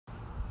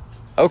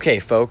Okay,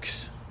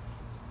 folks,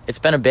 it's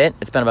been a bit.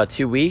 It's been about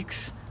 2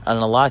 weeks, and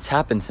a lot's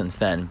happened since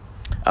then.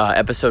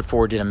 Episode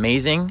 4 did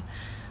amazing.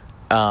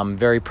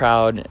 Very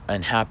proud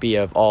and happy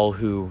of all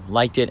who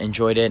liked it,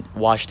 enjoyed it,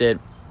 watched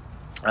it,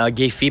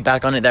 gave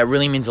feedback on it. That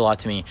really means a lot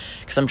to me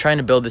because I'm trying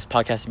to build this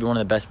podcast to be one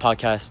of the best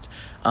podcasts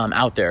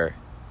out there.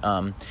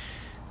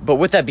 But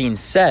with that being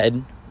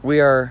said, we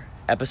are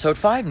episode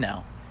 5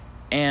 now.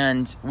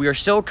 And we are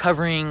still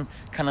covering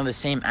kind of the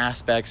same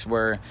aspects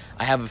where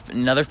I have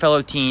another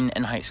fellow teen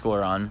and high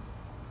schooler on.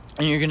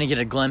 And you're going to get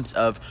a glimpse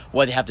of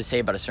what they have to say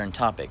about a certain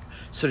topic.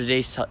 So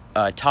today's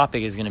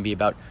topic is going to be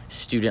about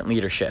student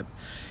leadership.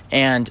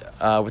 And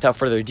without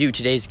further ado,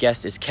 today's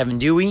guest is Kevin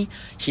Dewey.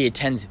 He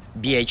attends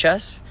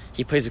BHS.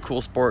 He plays a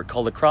cool sport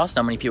called lacrosse.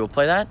 Not many people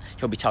play that.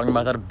 He'll be talking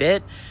about that a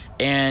bit.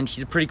 And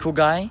he's a pretty cool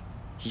guy.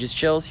 He just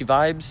chills. He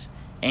vibes.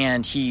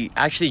 And he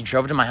actually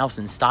drove to my house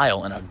in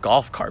style in a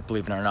golf cart,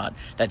 believe it or not.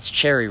 That's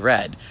cherry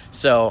red.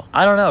 So,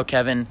 I don't know,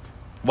 Kevin.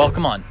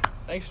 Welcome on.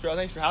 Thanks, bro.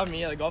 Thanks for having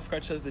me. Yeah, the golf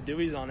cart says the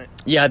Deweys on it.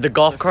 Yeah, the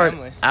golf cart,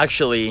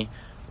 actually,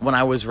 when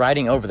I was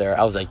riding over there,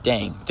 I was like,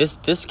 dang,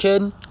 this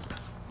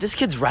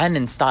kid's riding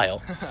in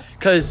style.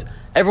 Because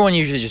everyone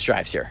usually just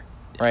drives here,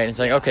 right? It's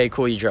like, okay,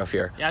 cool, you drove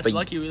here. Yeah, it's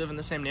lucky we live in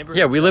the same neighborhood.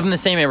 Yeah, we live in the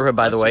same neighborhood,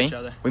 by the way.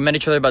 We met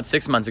each other about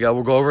 6 months ago.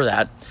 We'll go over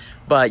that.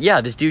 But yeah,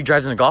 this dude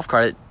drives in a golf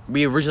cart.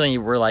 We originally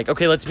were like,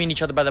 okay, let's meet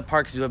each other by the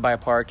park because we live by a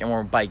park, and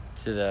we'll bike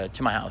to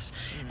my house.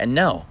 And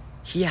no,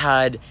 he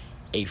had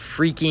a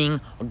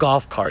freaking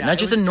golf cart, not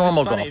just a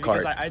normal golf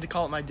cart. I had to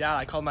call it my dad.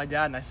 I called my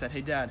dad and I said,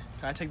 "Hey, Dad,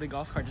 can I take the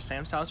golf cart to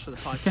Sam's house for the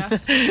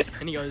podcast?"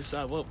 And he goes,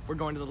 "Well, we're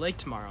going to the lake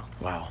tomorrow."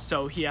 Wow.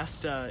 So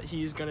he's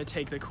going to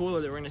take the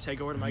cooler that we're going to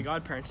take over to my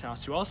godparents'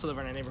 house, who also live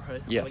in our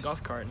neighborhood, on the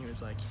golf cart. And he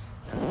was like,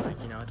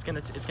 it's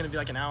gonna be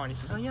like an hour. And he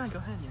says, "Oh yeah, go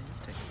ahead, you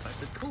can take it." So I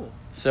said, "Cool."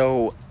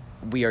 So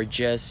we are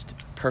just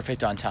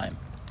perfect on time.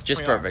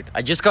 Just perfect.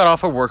 I just got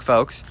off of work,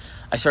 folks.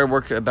 I started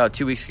work about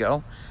 2 weeks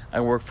ago. I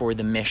work for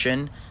The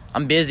Mission.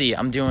 I'm busy.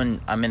 I'm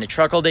in a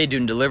truck all day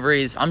doing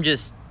deliveries.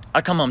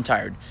 I come home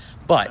tired.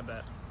 But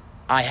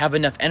I have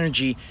enough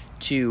energy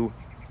to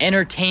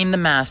entertain the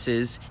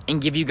masses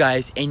and give you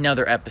guys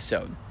another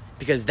episode.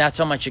 Because that's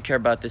how much I care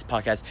about this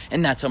podcast,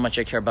 and that's how much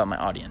I care about my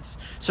audience.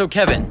 So,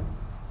 Kevin,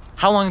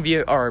 how long have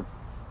you, or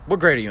what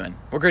grade are you in?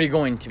 What grade are you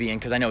going to be in?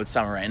 Because I know it's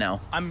summer right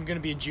now. I'm going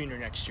to be a junior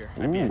next year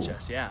at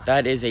BHS, yeah.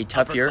 That is a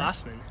tough year.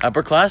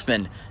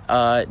 Upperclassman.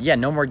 Yeah,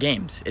 no more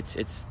games.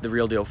 It's the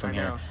real deal from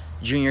here.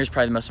 Junior is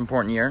probably the most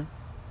important year.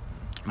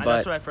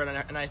 That's what I've heard,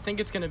 and I think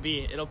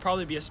it'll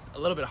probably be a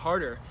little bit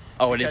harder.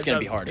 Oh, it is going to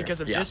be harder. Because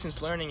of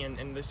distance learning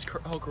and this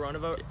whole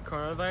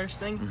coronavirus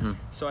thing. Mm-hmm.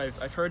 So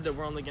I've heard that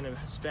we're only going to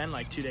spend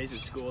like 2 days at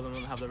school, and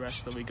we'll have the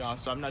rest of the week off.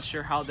 So I'm not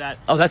sure how that...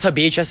 Oh, that's how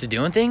BHS is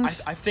doing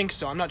things? I think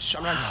so. I'm not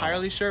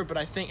entirely sure, but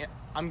I think...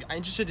 I'm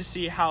interested to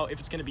see if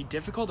it's going to be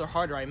difficult or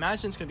harder. I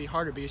imagine it's going to be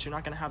harder because you're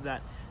not going to have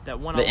that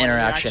one-on-one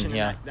interaction,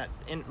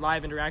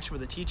 live interaction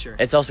with a teacher.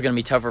 It's also going to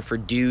be tougher for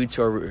dudes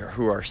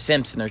who are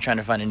simps and they're trying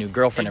to find a new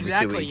girlfriend every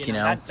 2 weeks.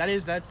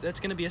 That's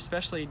going to be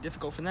especially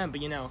difficult for them. But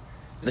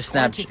this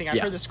quarantine thing. I've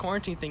heard this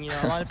quarantine thing.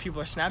 A lot of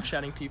people are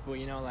Snapchatting people.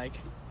 Like.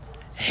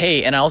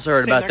 Hey, and I also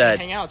heard about that.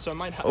 Hang out, so it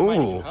might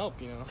even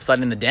help.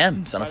 Sliding in the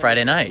DMs on a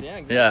Friday night. Yeah,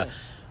 exactly.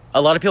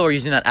 A lot of people are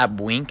using that app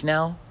Wink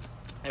now.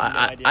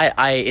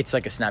 I it's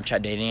like a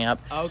Snapchat dating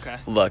app. Oh, okay.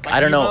 Look, I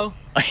don't know.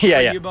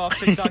 Yeah.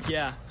 TikTok,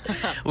 yeah.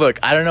 Look,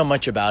 I don't know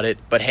much about it,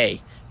 but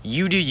hey,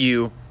 you do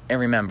you, and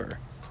remember,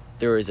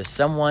 there is a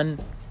someone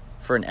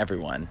for an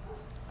everyone.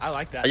 I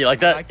like that. You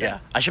like that? Yeah.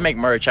 I should make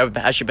merch. I've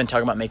actually been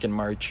talking about making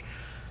merch,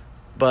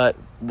 but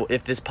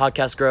if this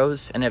podcast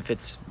grows and if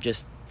it's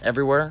just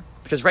everywhere,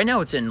 because right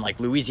now it's in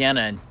like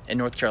Louisiana and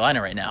North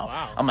Carolina right now.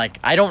 Wow. I'm like,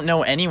 I don't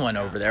know anyone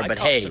over there, but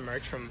hey. Some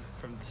merch from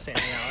the Sammy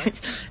Hour.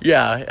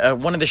 Yeah,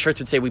 one of the shirts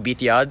would say, "We beat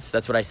the odds."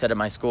 That's what I said at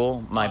my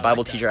school. My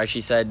Bible teacher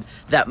actually said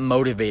that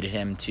motivated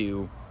him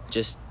to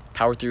just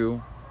power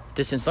through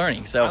distance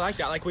learning. So I like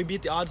that. Like, we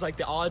beat the odds, like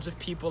the odds of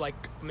people like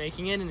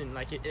making it, and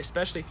like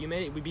especially if you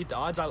made it, we beat the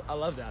odds. I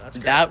love that. That's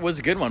great. That was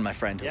a good one, my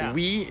friend.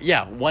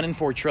 Yeah. 1 in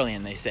 4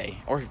 trillion, they say,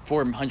 or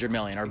 400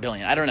 million or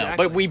billion. I don't know,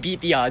 but we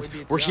beat the odds.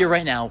 We're here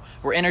right now.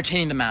 We're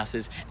entertaining the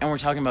masses, and we're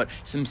talking about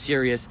some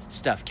serious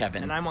stuff,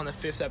 Kevin. And I'm on the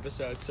 5th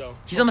episode, so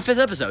he's on the 5th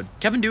episode.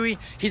 Kevin Dewey.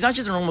 He's not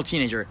just a normal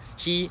teenager.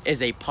 He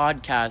is a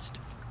podcast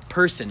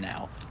person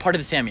now, part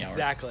of the Sammy Hour.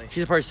 Exactly.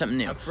 He's a part of something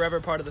new. I'm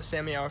forever part of the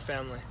Sammy Hour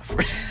family.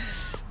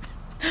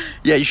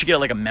 Yeah, you should get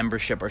like a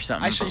membership or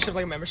something. You should have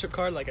like a membership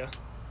card, like a...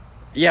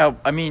 Yeah,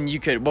 I mean, you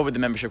could... What would the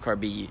membership card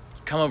be?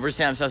 Come over to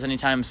Sam's house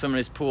anytime, swim in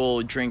his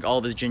pool, drink all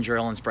of his ginger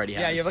ale and Sprite he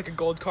has. Yeah, you have like a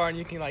gold card and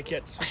you can like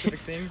get specific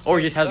things. Or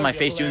he just has my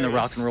face doing the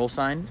rock and roll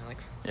sign.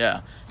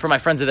 Yeah. For my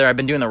friends there, I've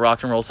been doing the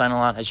rock and roll sign a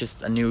lot. It's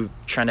just a new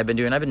trend I've been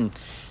doing. I've been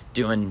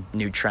doing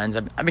new trends.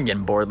 I've been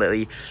getting bored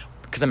lately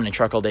because I'm in a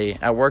truck all day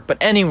at work. But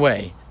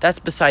anyway,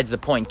 that's besides the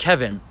point.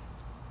 Kevin,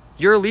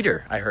 you're a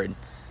leader, I heard.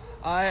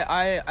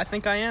 I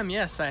think I am,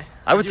 yes. I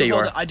would say you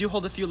are. I do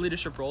hold a few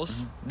leadership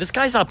roles. This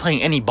guy's not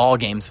playing any ball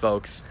games,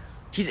 folks.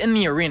 He's in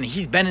the arena.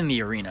 He's been in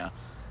the arena.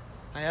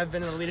 I have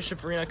been in the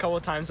leadership arena a couple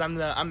of times. I'm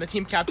the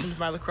team captain of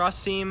my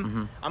lacrosse team.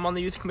 Mm-hmm. I'm on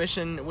the youth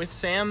commission with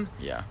Sam.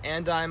 Yeah.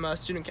 And I'm on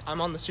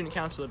the student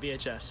council at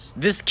BHS.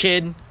 This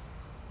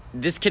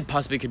kid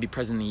possibly could be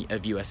president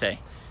of USA.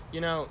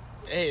 You know,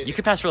 hey. You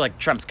could pass for like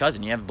Trump's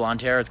cousin. You have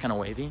blonde hair. It's kind of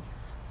wavy.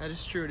 That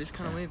is true. It is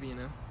kind of wavy, you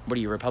know. What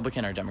are you,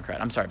 Republican or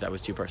Democrat? I'm sorry if that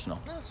was too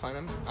personal. No, it's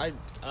fine.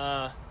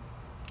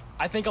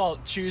 I think I'll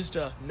choose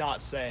to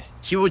not say.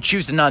 He would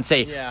choose to not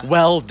say, yeah.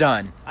 Well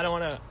done. I don't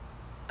want to,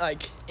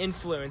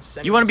 influence.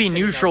 You want to be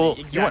neutral.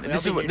 Exactly.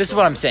 This is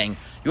what I'm saying.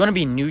 You want to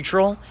be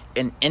neutral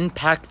and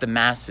impact the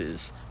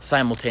masses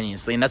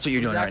simultaneously, and that's what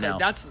you're doing right now.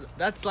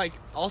 That's like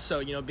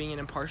also, being an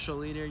impartial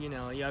leader. You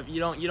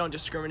don't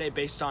discriminate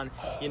based on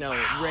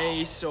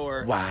race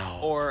or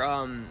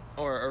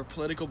or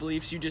political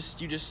beliefs. You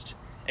just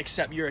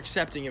accept. You're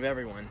accepting of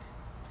everyone.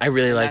 I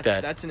really like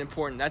that. That's an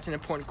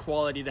important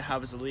quality to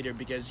have as a leader,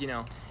 because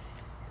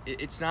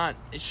it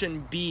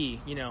shouldn't be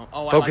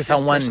focus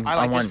on one. I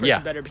like this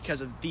person better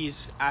because of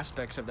these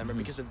aspects of them, or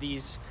because of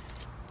these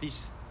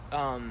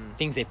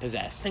things they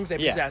possess.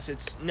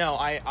 It's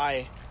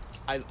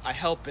I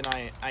help and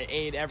I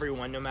aid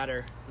everyone, no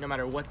matter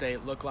what they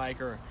look like,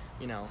 or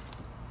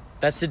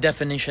That's the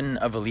definition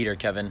of a leader,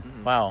 Kevin.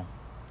 Mm-hmm. Wow.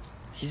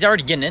 He's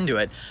already getting into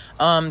it.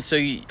 How long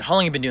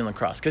have you been doing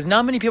lacrosse? Because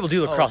not many people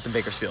do lacrosse in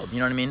Bakersfield. You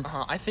know what I mean?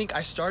 I think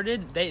I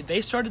started. They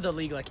started the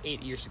league like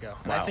 8 years ago.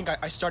 And wow. I think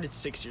I started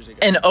 6 years ago.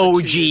 An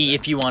OG,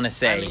 if you want to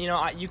say. I mean,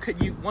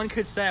 one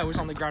could say I was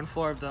on the ground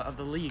floor of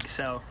the league.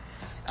 So,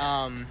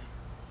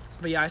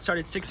 but yeah, I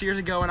started 6 years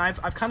ago, and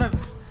I've kind of,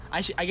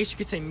 I guess you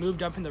could say,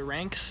 moved up in the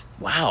ranks.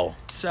 Wow.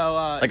 So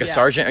a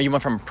sergeant, or you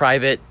went from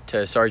private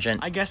to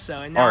sergeant? I guess so.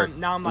 And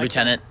now I'm like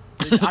lieutenant.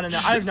 I don't know.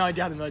 I have no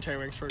idea how the military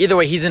works. Either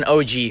way, he's an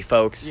OG,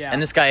 folks. Yeah.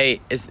 And this guy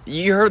is...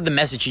 You heard the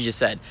message he just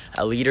said.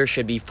 A leader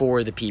should be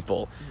for the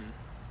people.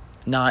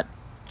 Mm-hmm. Not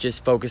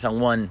just focus on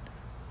one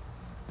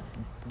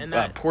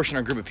portion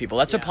or group of people.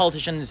 That's what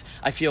politicians,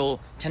 I feel,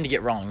 tend to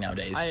get wrong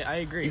nowadays. I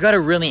agree. You got to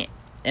really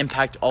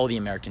impact all the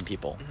American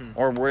people. Mm-hmm.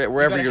 Or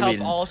wherever you're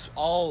leading.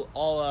 all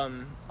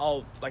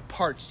like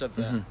parts of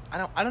the...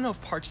 Mm-hmm. I don't know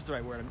if parts is the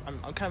right word. I'm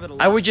kind of at a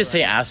loss. I would just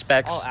say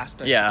aspects. All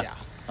aspects, yeah.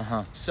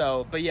 Uh-huh.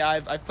 So, but yeah,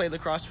 I've played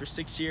lacrosse for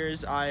 6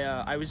 years.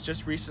 I was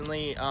just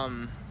recently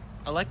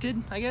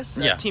elected, I guess,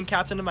 team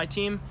captain of my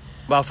team.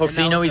 Wow, folks,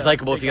 so he's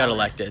likable if you got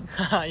elected.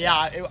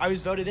 Yeah, I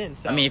was voted in.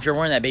 So. I mean, if you're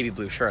wearing that baby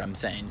blue shirt, I'm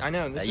saying. I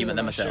know, this is a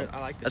nice shirt. I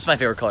like this. That's my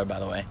favorite color, by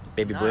the way.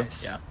 Baby blue.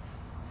 Yeah.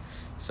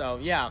 So,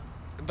 yeah.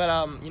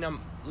 But,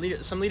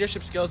 some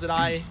leadership skills that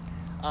I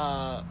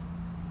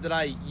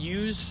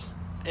use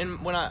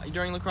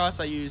during lacrosse,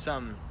 I use...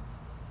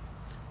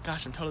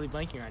 Gosh, I'm totally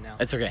blanking right now.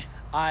 It's okay.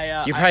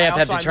 You probably have to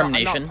have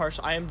determination. I'm not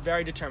partial. I am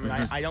very determined.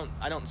 Mm-hmm.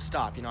 I don't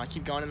stop. I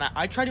keep going, and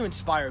I try to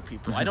inspire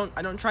people. Mm-hmm.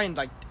 I don't try and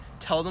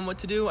tell them what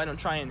to do. I don't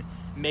try and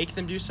make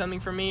them do something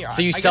for me.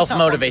 So you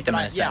self-motivate them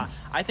in a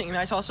sense. I think, and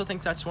I also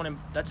think that's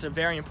a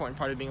very important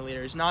part of being a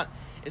leader. Is not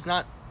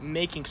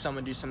making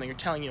someone do something or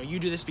telling you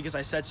do this because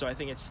I said so. I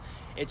think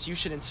it's you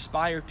should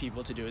inspire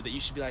people to do it. That you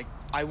should be like,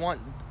 I want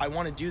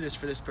to do this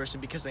for this person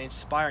because they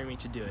inspire me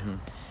to do it. Mm-hmm.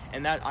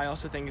 And that I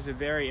also think is a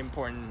very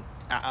important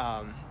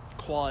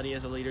quality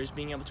as a leader, is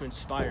being able to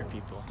inspire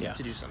people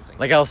to do something.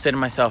 Like I'll say to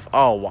myself,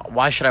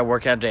 why should I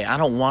work out today? I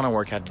don't want to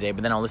work out today.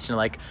 But then I'll listen to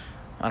like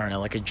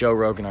a Joe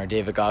Rogan or a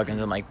David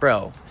Goggins. I'm like,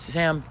 bro,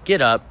 Sam,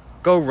 get up,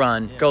 go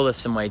run, go lift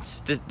some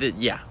weights. You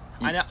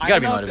gotta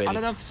be motivated. I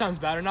don't know if it sounds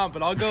bad or not,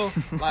 but I'll go.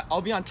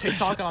 I'll be on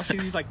TikTok and I'll see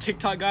these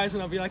TikTok guys,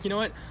 and I'll be like, you know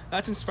what?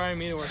 That's inspiring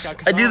me to work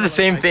out. I do the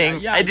same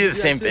thing. Yeah, I do the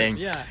same thing.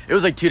 Yeah. It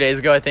was 2 days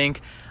ago, I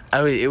think.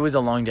 It was a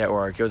long day at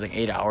work. It was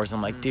 8 hours.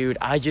 I'm like, dude,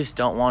 I just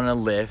don't want to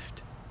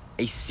lift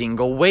a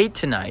single weight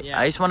tonight. Yeah.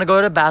 I just want to go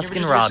to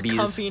Baskin Robbins.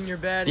 You're just comfy in your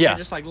bed, and you're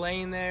just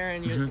laying there,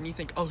 and you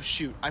think, oh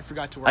shoot, I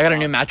forgot to work out. I got a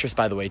new mattress,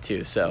 by the way,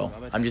 too. So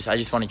I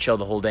just want to chill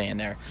the whole day in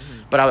there.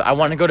 Mm-hmm. But I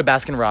want to go to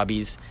Baskin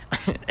Robbins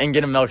and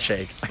get a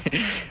milkshake.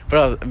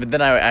 but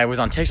then I was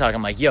on TikTok.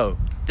 I'm like, yo,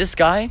 this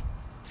guy's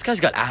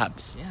got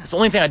abs. Yeah. It's the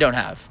only thing I don't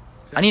have.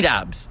 Exactly. I need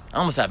abs. I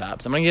almost have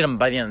abs. I'm gonna get them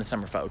by the end of the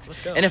summer, folks.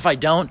 Let's go. And if I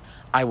don't,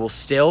 I will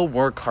still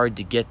work hard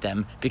to get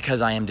them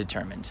because I am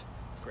determined.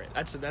 Great.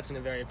 That's a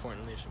very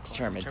important leadership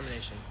quality.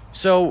 Determination.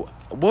 So,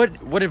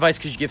 what advice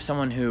could you give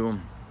someone who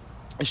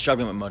is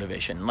struggling with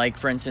motivation? Like,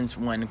 for instance,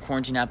 when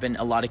quarantine happened,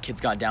 a lot of kids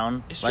got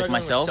down, like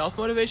myself. With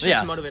self-motivation? Yeah.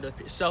 To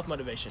motivate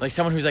self-motivation. Like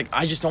someone who's like,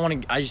 I just don't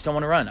want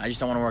to run. I just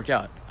don't want to work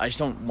out. I just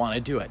don't want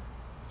to do it.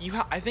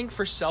 I think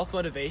for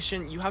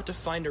self-motivation, you have to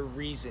find a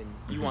reason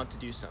you want to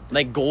do something.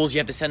 Like goals you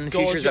have to set in the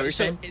future, is that what you're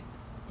saying?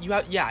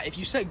 If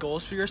you set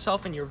goals for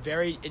yourself and you're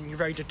very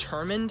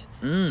determined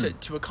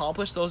to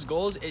accomplish those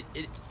goals,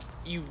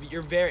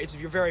 you're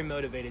very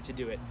motivated to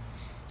do it.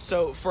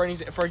 So for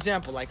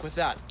example, like with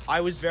that, I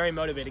was very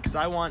motivated because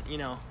I want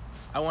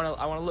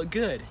to look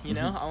good, you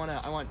know?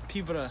 I want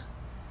people to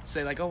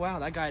say like, oh wow,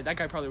 that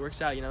guy probably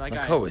works out, that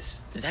guy. Oh,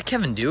 is that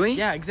Kevin Dewey?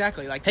 Yeah,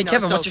 exactly. Like, hey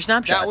Kevin, what's your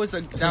Snapchat?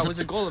 That was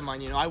a goal of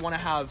mine, I want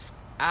to have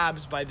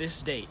abs by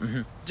this date.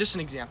 Mm-hmm. Just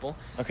an example.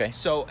 Okay.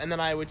 So, and then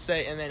I would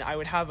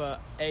have a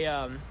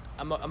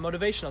a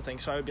motivational thing.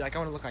 So I would be like, I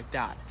want to look like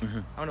that. Mm-hmm.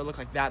 I want to look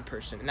like that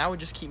person, and that would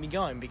just keep me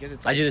going because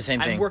it's. Like, I do the same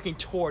thing. I'm working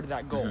toward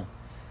that goal,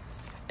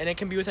 Mm-hmm. and it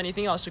can be with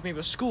anything else. Like maybe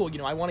with school,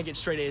 I want to get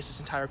straight A's this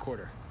entire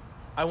quarter.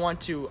 I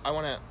want to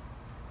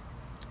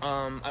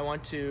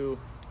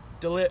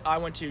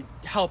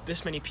help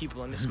this many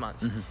people in this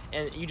month,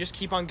 and you just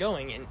keep on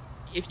going. And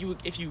if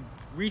you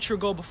reach your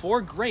goal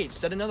before, great.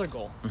 Set another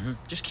goal.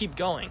 Just keep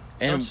going.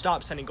 And don't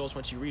stop setting goals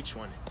once you reach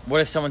one.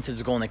 What if someone sets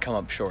a goal and they come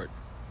up short?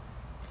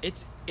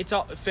 It's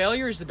all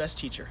failure is the best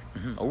teacher.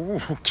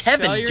 Oh,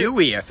 Kevin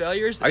Dewey.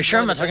 Failure is. Are you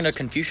sure I'm not talking to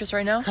Confucius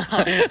right now?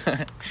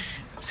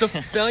 So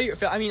failure.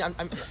 I mean,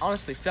 I'm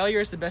honestly, failure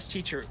is the best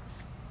teacher.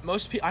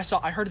 Most people.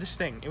 I heard this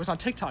thing. It was on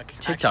TikTok.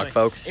 TikTok, actually.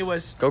 folks. It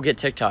was. Go get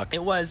TikTok.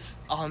 It was.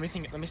 Oh, let me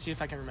think. Let me see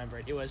if I can remember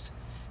it. It was.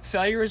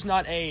 Failure is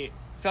not a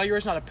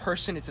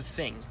person. It's a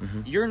thing.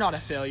 You're not a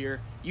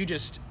failure. You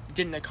just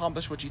didn't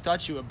accomplish what you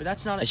thought you would. But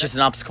that's not. It's just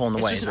an obstacle in the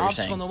way. It's just an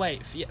obstacle in the way.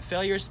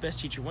 Failure is the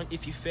best teacher.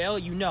 If you fail,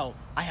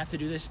 I have to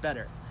do this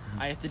better.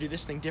 I have to do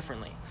this thing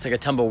differently. It's like a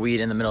tumbleweed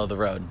in the middle of the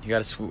road. You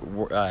got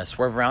to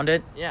swerve around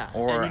it. Yeah.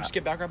 Or and you just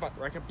get back right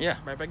back yeah.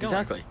 Right back going.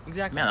 Exactly.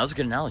 Exactly. Man, that was a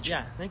good analogy.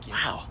 Yeah. Thank you.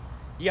 Wow.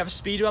 You have a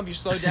speed bump. You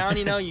slow down.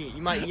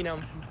 You might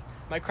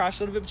might crash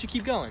a little bit, but you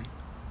keep going.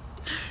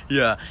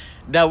 Yeah,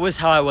 that was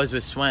how I was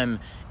with swim.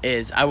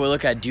 Is I would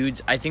look at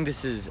dudes. I think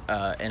this is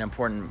an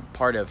important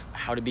part of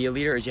how to be a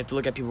leader. Is you have to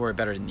look at people who are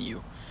better than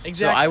you.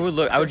 Exactly.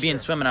 So I would be in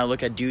swim and I would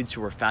look at dudes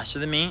who were faster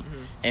than me,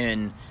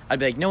 and I'd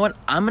be like, you know what?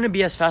 I'm gonna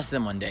be as fast as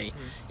them one day.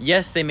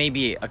 Yes, they may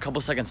be a couple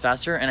seconds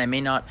faster, and I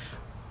may not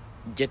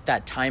get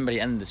that time by the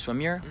end of the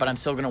swim year, but I'm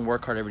still going to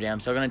work hard every day. I'm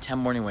still going to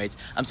attempt morning weights.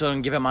 I'm still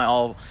going to give it my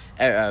all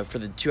for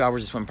the 2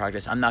 hours of swim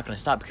practice. I'm not going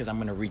to stop because I'm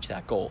going to reach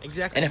that goal.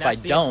 Exactly. And if I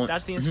don't...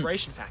 That's the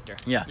inspiration factor.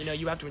 Yeah.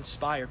 You have to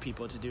inspire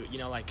people to do it.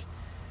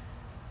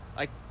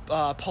 Like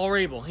Paul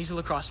Rabel, he's a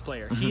lacrosse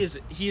player. He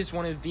is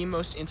one of the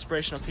most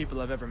inspirational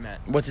people I've ever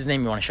met. What's his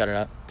name? You want to shout it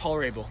out? Paul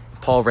Rabel.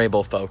 Paul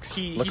Rabel, folks.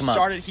 Look him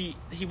up.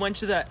 He went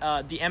to the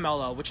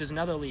MLL, which is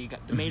another league,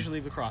 the Major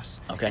League Lacrosse.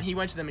 Okay. And he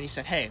went to them and he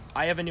said, hey,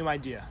 I have a new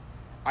idea.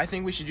 I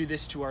think we should do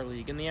this to our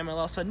league. And the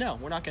MLL said, no,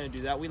 we're not going to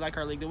do that. We like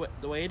our league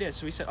the way it is.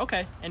 So he said,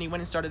 okay. And he went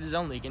and started his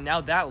own league. And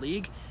now that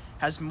league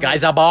has more...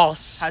 Guy's a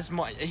boss.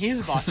 He's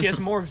a boss. He has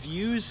more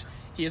views.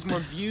 He has more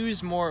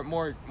views,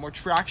 more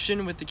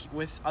traction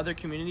with other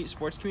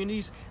sports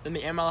communities than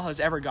the MLL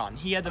has ever gotten.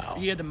 He had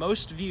the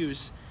most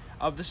views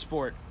of the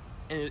sport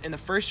in the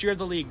first year of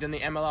the league than the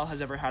MLL has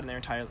ever had in their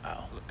entire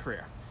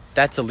career.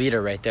 That's a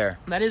leader right there.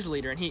 That is a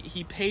leader, and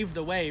he paved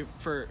the way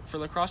for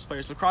lacrosse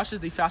players. Lacrosse is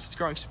the fastest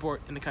growing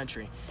sport in the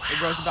country. Wow. It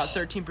grows about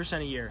 13%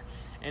 a year.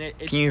 And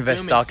it's Can you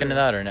invest stock into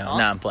that or no? Huh?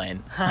 No, I'm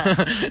playing.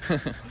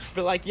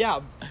 But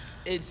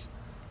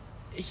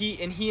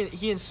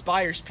he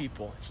inspires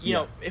people. You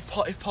know, if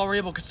Paul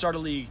Rabel could start a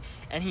league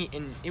and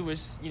it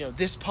was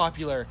this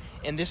popular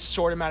in this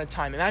short amount of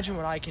time, imagine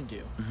what I can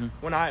do.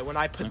 When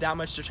I put that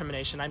much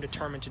determination, I'm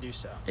determined to do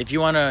so. If you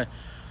want to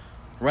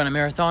run a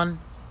marathon,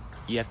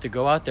 you have to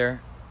go out there,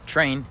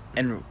 train,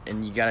 and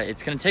you gotta.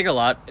 It's gonna take a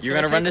lot. You're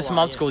gonna run into some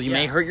obstacles. You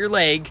may hurt your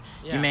leg.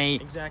 Yeah, you may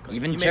exactly.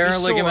 even tear a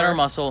ligament or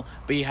muscle.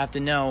 But you have to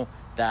know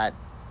that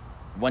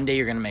one day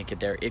you're gonna make it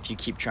there if you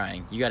keep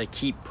trying. You gotta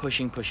keep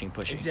pushing.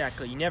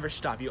 Exactly. You never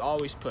stop. You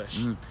always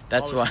push.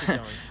 That's why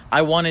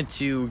I wanted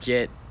to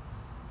get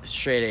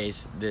straight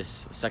A's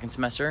this second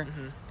semester.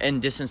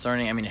 And distance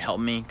learning, I mean, it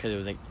helped me because it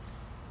was like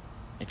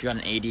if you got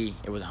an 80,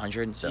 it was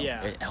 100. So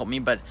it helped me,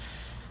 but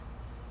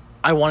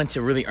I wanted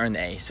to really earn the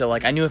A. So,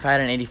 I knew if I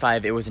had an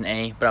 85, it was an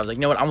A. But I was like,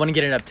 you know what? I want to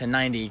get it up to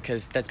 90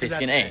 because that's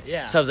basically an A.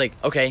 Yeah. So, I was like,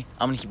 okay,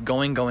 I'm going to keep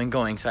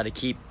going. So, I had to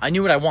keep... I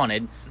knew what I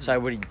wanted. So, I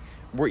would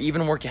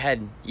even work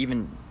ahead,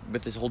 even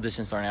with this whole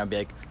distance learning. I'd be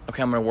like,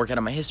 okay, I'm going to work out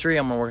on my history.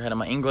 I'm going to work out on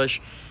my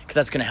English because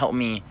that's going to help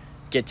me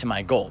get to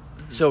my goal.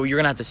 So, you're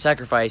going to have to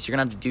sacrifice. You're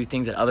going to have to do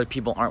things that other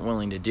people aren't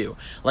willing to do.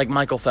 Like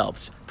Michael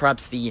Phelps,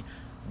 perhaps the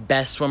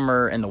best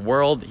swimmer in the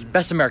world.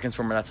 Best American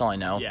swimmer, that's all I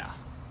know. Yeah.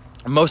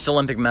 Most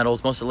Olympic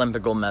medals, most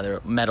Olympic gold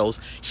medals.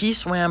 He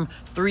swam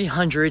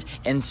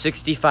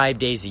 365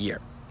 days a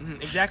year.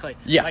 Exactly.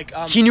 Yeah.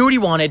 He knew what he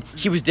wanted.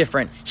 He was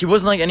different. He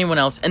wasn't like anyone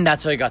else, and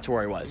that's how he got to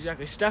where he was.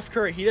 Exactly. Steph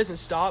Curry, he doesn't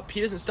stop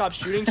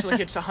shooting till he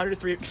hits 100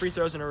 free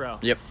throws in a row.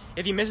 Yep.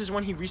 If he misses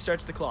one, he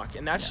restarts the clock,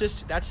 and that's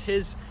his that's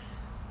his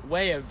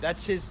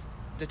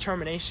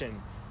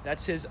determination.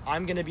 That's his.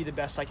 I'm gonna be the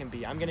best I can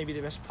be. I'm gonna be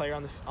the best player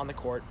on the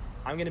court.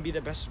 I'm gonna be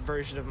the best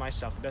version of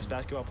myself, the best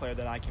basketball player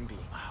that I can be.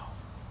 Wow.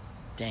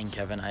 Dang,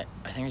 Kevin, I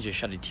think I just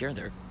shed a tear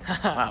there.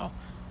 Wow.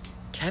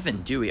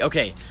 Kevin Dewey.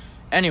 Okay,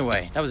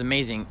 anyway, that was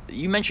amazing.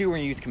 You mentioned you were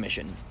in youth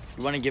commission.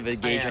 You want to give a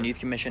gauge on youth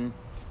commission?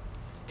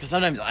 Because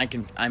sometimes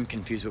I'm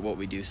confused with what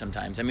we do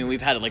sometimes. I mean,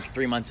 we've had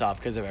 3 months off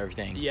because of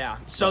everything. Yeah.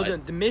 So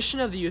the mission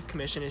of the youth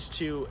commission is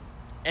to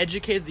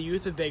educate the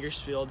youth of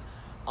Bakersfield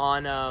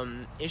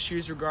on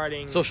issues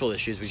regarding... Social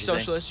issues, would you say?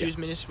 Social issues,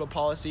 municipal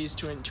policies,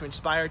 to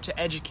inspire, to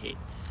educate.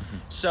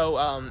 So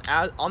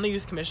on the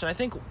youth commission, I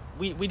think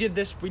we did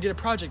a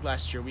project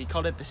last year. We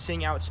called it the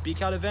Sing Out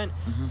Speak Out event,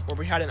 where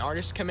we had an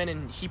artist come in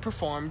and he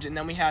performed, and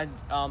then we had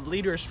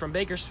leaders from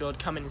Bakersfield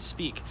come in and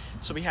speak.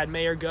 So we had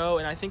Mayor Go,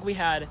 and I think we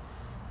had.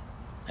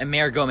 And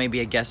Mayor Go may be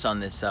a guest on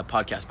this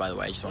podcast, by the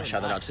way. I just want to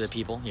shout that out to the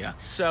people. Yeah.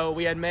 So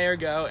we had Mayor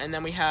Go, and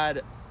then we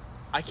had,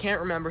 I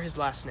can't remember his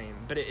last name,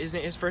 but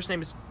his first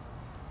name is,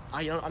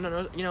 I don't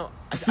know.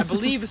 I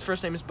believe his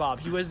first name is Bob.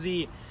 He was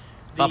the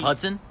Bob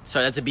Hudson?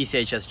 Sorry, that's a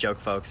BCHS joke,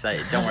 folks.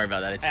 Don't worry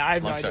about that. It's I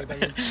have no idea what that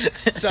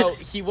means. So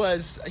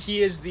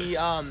he is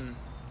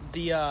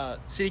the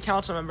city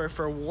council member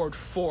for Ward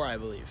 4, I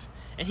believe.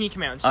 And he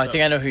came out and spoke. I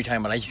think I know who you're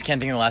talking about. I just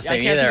can't think of the last name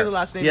I can't either. think of the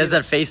last name he has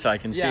either. that face, so I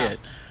can see it.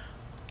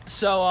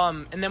 So,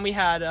 and then we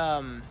had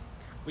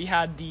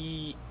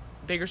the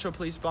Bakersfield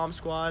Police Bomb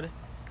Squad.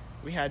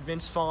 We had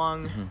Vince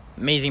Fong.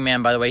 Amazing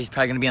man, by the way. He's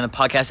probably going to be on the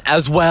podcast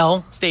as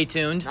well. Stay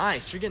tuned.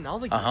 Nice. You're getting all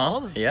the people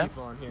on here.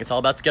 It's all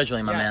about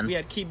scheduling, my man. We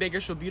had Keep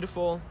Bakersfield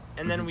Beautiful,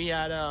 and then we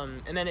had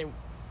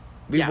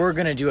we were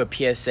going to do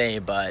a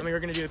PSA, but and we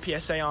were going to do a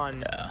PSA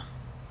on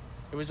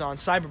it was on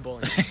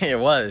cyberbullying. It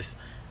was.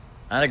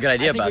 I had a good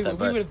idea about that,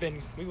 but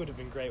we would have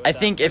been great with I that.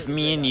 think if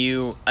me and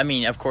you, I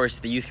mean, of course,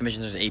 the youth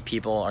commission, there's 8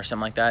 people or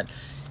something like that.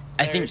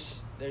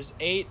 There's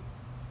 8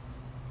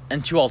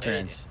 and 2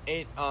 alternates.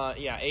 8 8.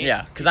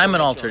 Yeah, because I'm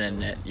an alternate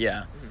in it.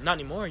 Yeah. Not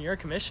anymore. You're a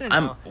commissioner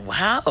now.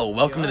 Wow.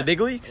 Welcome to the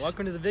big leagues.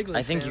 Welcome to the big leagues.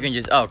 I think Sam. you can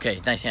just. Oh,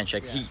 okay. Nice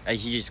handshake. Yeah.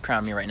 He just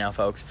crowned me right now,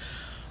 folks.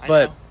 I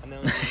But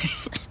know.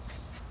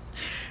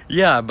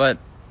 yeah, but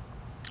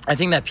I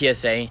think that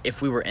PSA,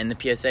 if we were in the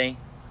PSA,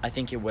 I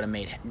think it would have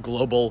made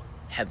global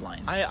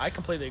headlines. I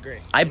completely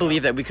agree. I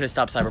believe that we could have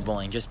stopped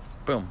cyberbullying. Just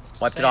boom,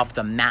 wiped it off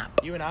the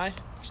map. You and I,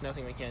 there's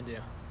nothing we can't do.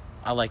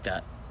 I like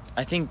that.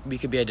 I think we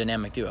could be a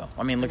dynamic duo.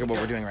 I mean, look at what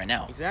we're doing right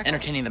now. Exactly.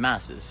 Entertaining the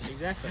masses.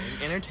 Exactly.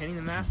 Entertaining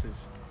the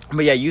masses.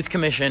 But yeah, youth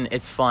commission,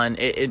 it's fun.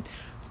 It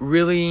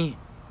really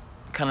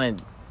kind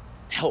of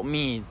helped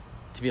me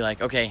to be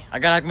like, okay, I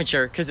gotta act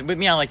mature. Because with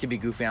me, I like to be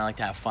goofy and I like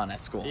to have fun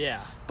at school.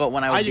 Yeah. But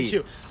when I do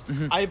too.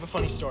 I have a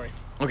funny story.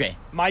 Okay.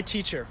 My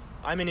teacher,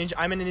 I'm in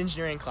an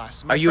engineering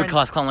class. Are you a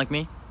class clown like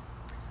me?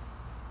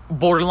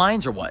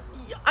 Borderlines or what?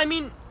 I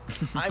mean,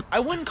 I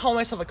wouldn't call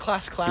myself a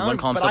class clown. He wouldn't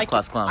call himself a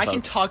class clown, I can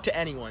folks. talk to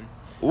anyone.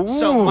 Ooh,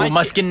 So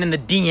must getting in the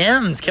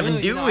DMs, Kevin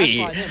No,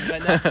 Dewey. I saw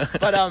him,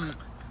 but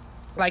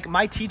like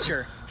my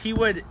teacher, he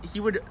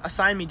would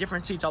assign me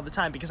different seats all the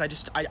time because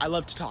I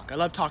love to talk. I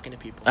love talking to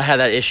people. I had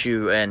that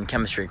issue in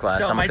chemistry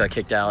class. I almost got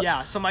kicked out.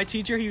 Yeah, so my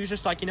teacher, he was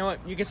just like, you know what,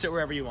 you can sit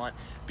wherever you want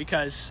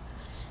because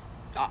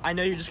I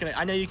know you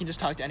can just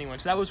talk to anyone.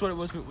 So that was what it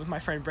was with my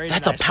friend Brady.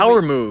 That's and a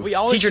power move. We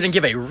always teacher didn't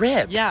give a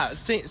rip. Yeah,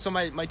 so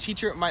my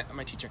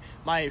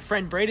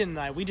friend Braden and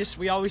I,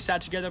 we always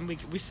sat together and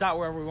we sat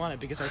wherever we wanted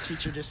because our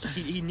teacher just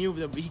he knew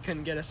that he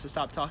couldn't get us to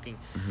stop talking.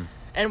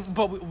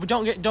 But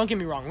don't get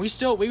me wrong, we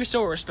still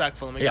were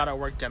respectful and we got our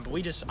work done. But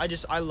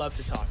I love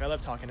to talk. I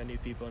love talking to new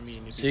people and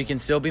meeting new people. So you can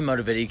still be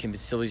motivated. You can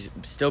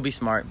still be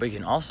smart, but you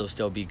can also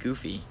still be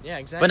goofy. Yeah,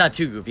 exactly. But not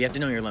too goofy. You have to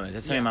know your limits.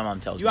 That's something my mom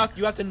tells me.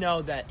 You have to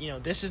know that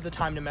this is the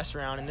time to mess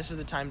around and this is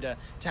the time to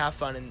have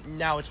fun and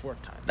now it's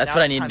work time. That's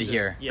what I needed to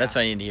hear. Yeah. That's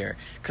what I need to hear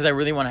because I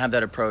really want to have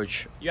that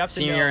approach. You have to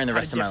senior know and the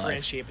rest how to of my life.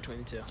 differentiate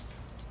between the two.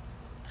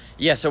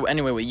 Yeah. So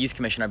anyway, with youth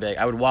commission,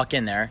 I would walk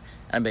in there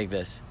and I'd be like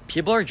this.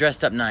 People are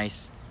dressed up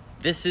nice.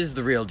 This is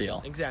the real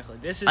deal. Exactly.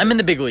 I'm in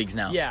the big leagues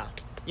now. Yeah.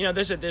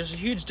 There's a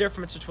huge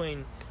difference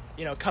between,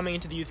 coming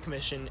into the youth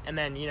commission and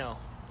then,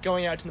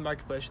 going out to the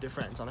marketplace with your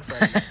friends on a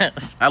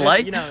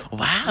Friday.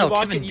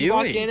 Wow, Kevin Dewey. You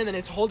walk in and then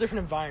it's a whole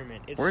different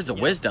environment. It's, words of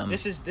wisdom.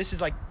 This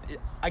is like,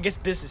 I guess,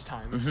 business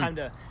time. It's time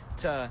to.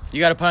 You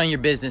got to put on your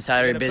business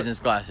hat or your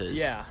business glasses.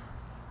 Yeah.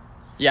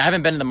 Yeah, I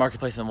haven't been to the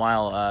marketplace in a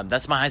while.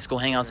 That's my high school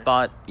hangout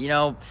spot.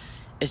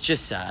 It's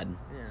just sad.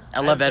 Yeah. I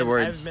love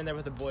Edwards. I haven't been there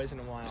with the boys in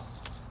a while.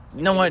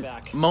 You know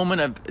what?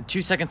 Moment of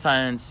 2-second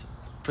silence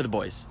for the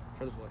boys.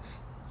 For the boys.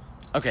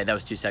 Okay, that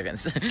was 2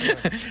 seconds.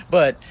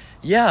 But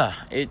yeah,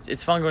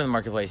 it's fun going to the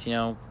marketplace.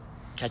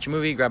 Catch a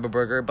movie, grab a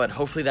burger. But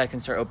hopefully that can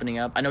start opening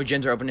up. I know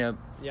gyms are opening up.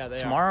 Yeah, they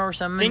tomorrow or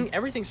something.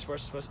 Everything's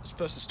supposed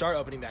to start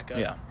opening back up.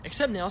 Yeah.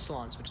 Except nail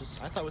salons, which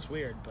I thought was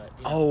weird, but.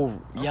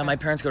 Yeah, my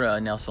parents go to a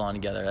nail salon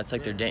together. That's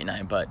like their date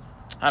night. But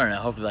I don't know.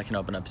 Hopefully that can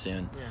open up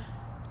soon. Yeah.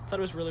 I thought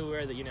it was really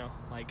weird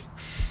that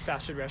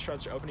fast food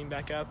restaurants are opening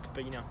back up,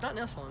 but not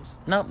nail salons.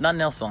 No, not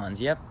nail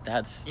salons. Yep,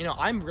 that's.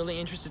 I'm really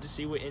interested to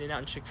see what In-N-Out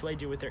and Chick-fil-A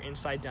do with their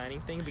inside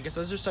dining thing because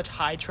those are such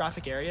high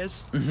traffic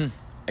areas. Mm-hmm.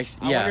 I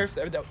wonder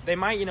if they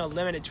might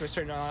limit it to a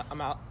certain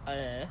amount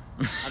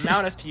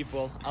of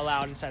people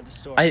allowed inside the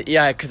store.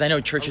 Because I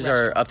know churches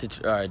are up to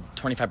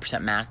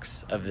 25%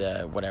 max of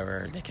the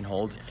whatever they can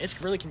hold.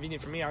 It's really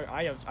convenient for me.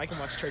 I can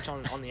watch church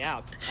on the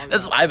app.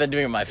 That's what I've been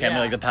doing with my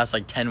family the past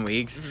 10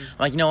 weeks. I'm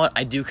like, you know what?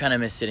 I do kind of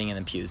miss sitting in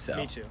the pews though.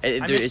 Me too.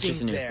 It's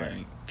just a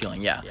new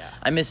feeling. Yeah.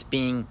 I miss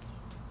being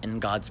in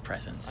God's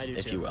presence,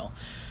 if you will.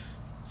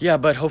 Yeah,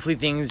 but hopefully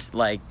things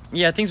will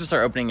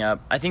start opening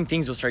up. I think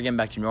things will start getting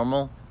back to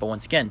normal. But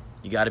once again,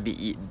 you got to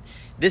be.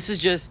 This is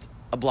just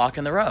a block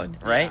in the road,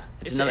 right?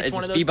 Yeah. It's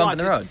a speed bump in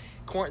the road.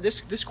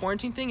 This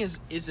quarantine thing is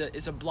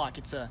a block.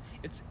 It's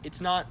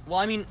not. Well,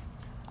 I mean,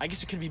 I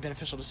guess it could be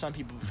beneficial to some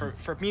people.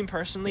 For me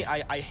personally,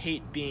 I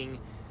hate being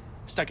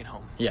stuck at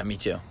home. Yeah, me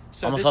too.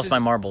 So almost lost my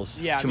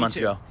marbles 2 months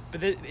ago.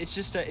 But it's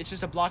just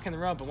a block in the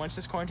road. But once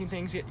this quarantine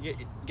thing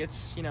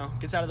gets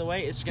out of the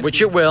way, it's gonna Which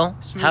be it will.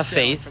 smooth Have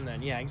sailing faith. From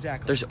then. Yeah,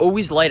 exactly. There's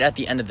always light at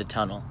the end of the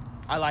tunnel.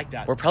 I like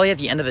that. We're probably at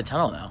the end of the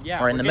tunnel now.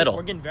 Yeah, or in the middle.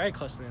 We're getting very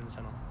close to the end of the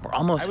tunnel. We're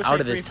almost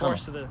out of this tunnel.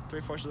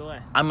 3/4 of the way.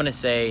 I'm gonna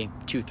say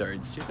 2/3.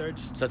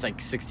 2/3. So it's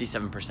like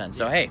 67%.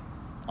 So hey,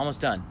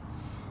 almost done.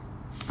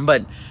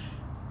 But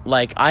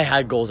like I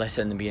had goals I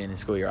set in the beginning of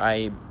the school year.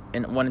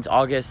 When it's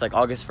August, like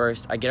August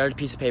 1st, I get out a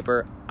piece of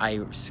paper.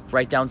 I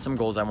write down some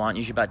goals I want.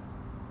 Usually about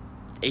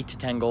 8 to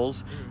 10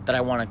 goals that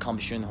I want to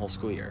accomplish during the whole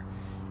school year.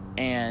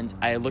 And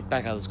I look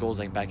back at those goals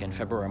like back in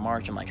February or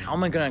March. I'm like, how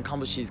am I going to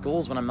accomplish these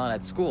goals when I'm not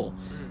at school?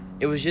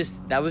 That was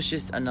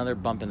just another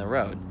bump in the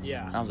road.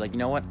 Yeah. And I was like, you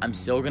know what? I'm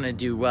still going to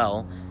do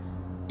well.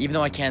 Even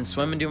though I can't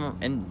swim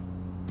and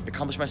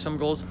accomplish my swim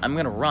goals, I'm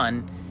going to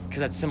run because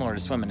that's similar to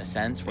swim in a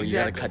sense where you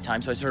got to cut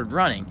time. So I started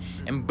running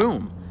and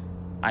boom,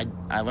 I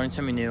learned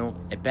something new.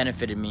 It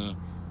benefited me.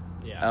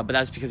 Yeah. But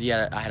that's because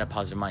I had a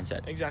positive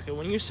mindset. Exactly.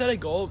 When you set a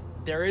goal,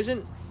 there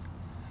isn't,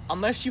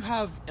 unless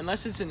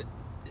it's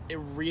a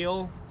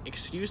real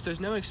excuse, there's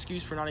no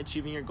excuse for not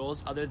achieving your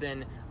goals other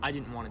than I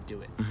didn't want to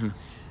do it.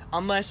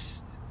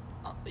 Unless,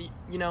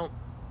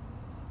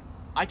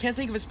 I can't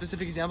think of a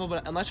specific example,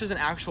 but unless there's an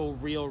actual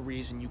real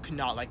reason you could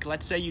not, like,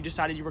 let's say you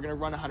decided you were going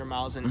to run 100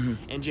 miles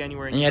in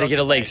January. And you had to get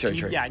a leg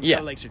surgery. You got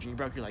a leg surgery and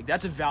you broke your leg.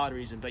 That's a valid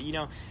reason. But,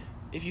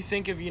 if you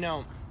think of,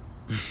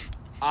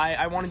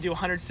 I want to do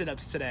 100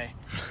 sit-ups today,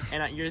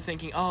 and you're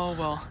thinking, oh,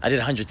 well. I did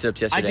 100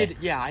 sit-ups yesterday.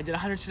 I did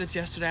 100 sit-ups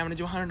yesterday. I'm going to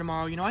do 100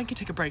 tomorrow. I can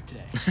take a break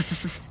today.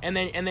 and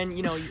then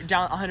you're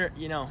down 100,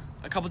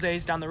 a couple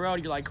days down the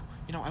road, you're like,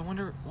 I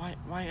wonder why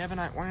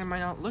am I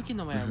not looking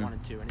the way I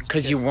wanted to?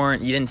 Because you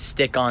didn't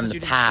stick on the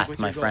path,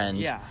 my friend.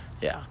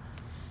 Yeah.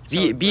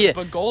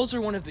 But goals are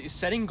one of the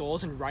setting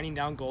goals and writing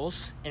down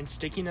goals and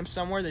sticking them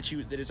somewhere that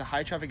is a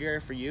high traffic area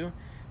for you.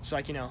 So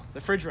the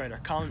refrigerator,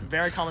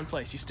 very common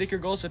place. You stick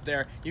your goals up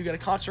there. You get a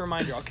constant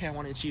reminder. Okay, I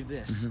want to achieve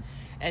this.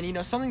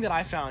 And something that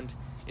I found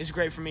is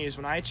great for me is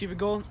when I achieve a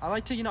goal, I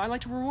like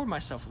to reward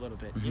myself a little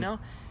bit.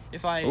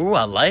 If I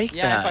I like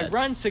that. If I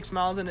run 6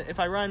 miles and if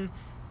I run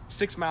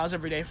 6 miles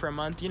every day for a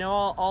month,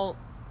 I'll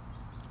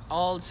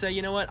say,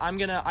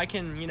 I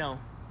can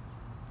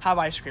have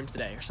ice cream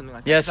today or something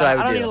like that. Yeah, that's what I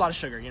would do. I don't eat a lot of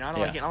sugar. I don't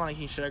like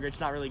eating sugar. It's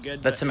not really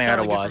good. That's something I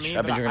gotta watch. Me,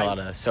 I've been drinking a lot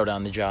of soda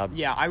on the job.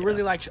 Yeah, I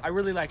really like sugar. I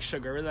really like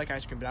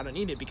ice cream, but I don't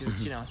eat it because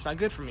it's it's not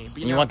good for me.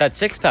 But, you want that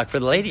 6-pack for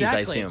the ladies, exactly.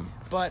 I assume.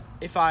 But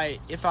if I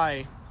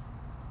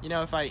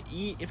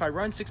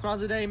run 6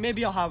 miles a day,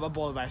 maybe I'll have a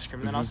bowl of ice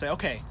cream, and then I'll say,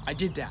 okay, I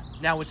did that.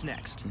 Now what's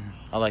next?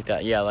 I like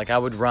that. Yeah, like I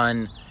would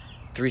run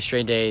 3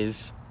 straight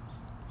days,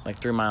 like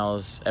 3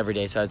 miles every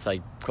day. So it's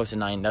like close to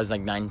 9. That was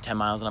like 9, 10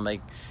 miles, and I'm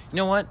like, you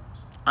know what?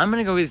 I'm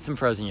going to go get some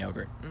frozen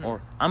yogurt. Or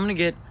I'm going to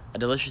get a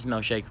delicious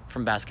milkshake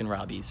from Baskin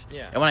Robbins.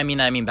 Yeah. And when I mean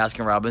that, I mean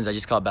Baskin Robbins. I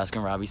just call it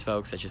Baskin Robbins,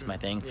 folks. That's just my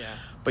thing. Yeah.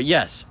 But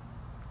yes,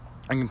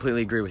 I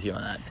completely agree with you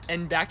on that.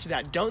 And back to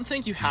that, don't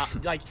think you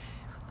have,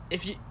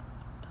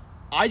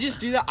 I just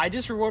do that. I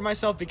just reward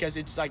myself because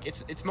it's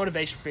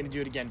motivation for me to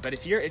do it again. But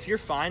if you're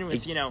fine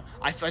with,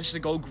 I fudged the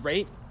goal,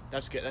 great,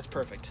 that's good. That's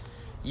perfect.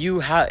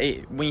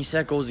 When you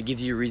set goals, it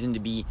gives you a reason to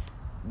be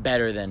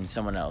better than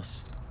someone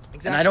else.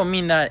 Exactly. And I don't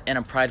mean that in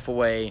a prideful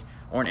way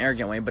or an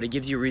arrogant way, but it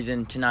gives you a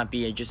reason to not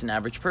be just an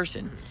average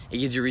person. It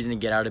gives you a reason to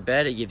get out of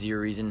bed. It gives you a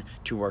reason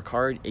to work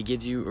hard. It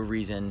gives you a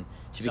reason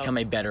to become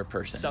a better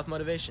person.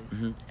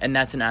 Self-motivation. And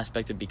that's an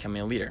aspect of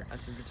becoming a leader.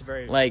 That's a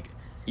very...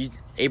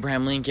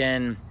 Abraham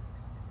Lincoln,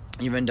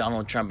 even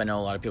Donald Trump, I know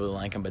a lot of people don't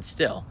like him, but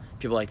still,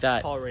 people like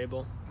that. Paul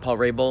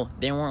Rabel,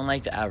 they weren't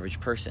like the average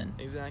person.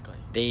 Exactly.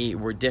 They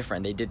were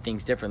different. They did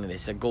things differently. They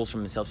set goals for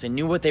themselves. They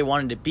knew what they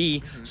wanted to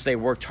be, so they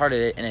worked hard at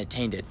it and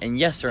attained it. And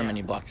yes, there are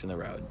many blocks in the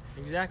road.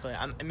 Exactly.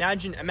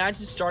 Imagine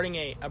starting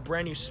a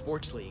brand new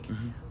sports league.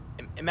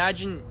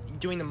 Imagine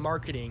doing the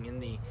marketing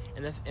and the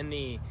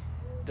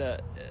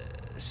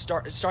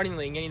starting the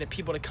league and getting the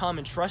people to come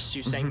and trust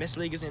you, saying this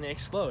league is going to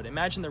explode.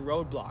 Imagine the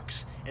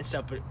roadblocks and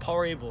stuff. But Paul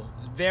Rabel,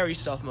 very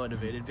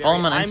self-motivated. Follow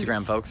him on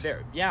Instagram, folks.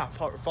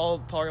 Follow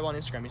Paul Rabel on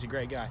Instagram. He's a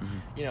great guy.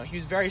 He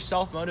was very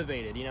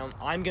self-motivated.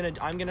 I'm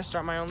gonna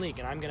start my own league,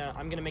 and I'm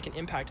gonna make an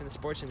impact in the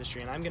sports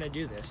industry, and I'm gonna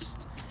do this,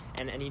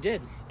 and he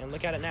did. And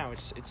look at it now.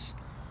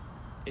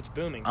 It's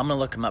booming. I'm going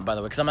to look him up, by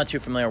the way, because I'm not too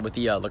familiar with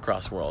the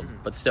lacrosse world,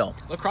 but still.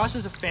 Lacrosse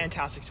is a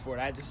fantastic sport,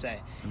 I have to say.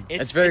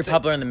 It's very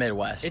popular in the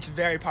Midwest. It's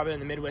very popular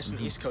in the Midwest and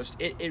the East Coast.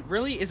 It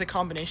really is a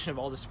combination of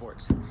all the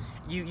sports.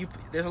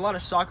 There's a lot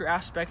of soccer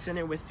aspects in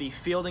it with the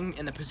fielding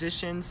and the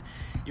positions.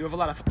 You have a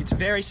lot of... It's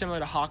very similar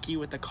to hockey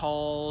with the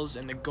calls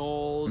and the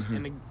goals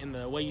and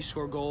the way you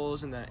score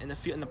goals and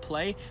the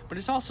play, but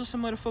it's also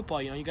similar to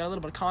football. You got a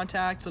little bit of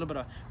contact, a little bit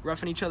of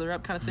roughing each other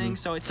up kind of thing.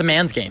 So it's a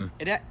man's game.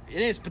 It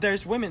is, but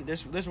there's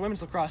women's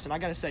lacrosse, and I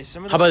gotta say,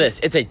 how about this?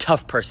 It's a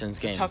tough person's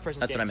game. That's game.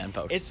 What I meant,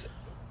 folks. It's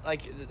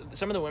like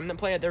some of the women that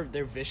play it,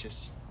 they're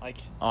vicious.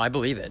 Oh, I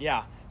believe it.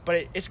 Yeah,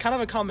 But it's kind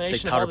of a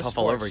combination Powder of all the Puff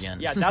all over sports.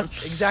 again. Yeah,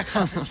 that's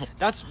exactly.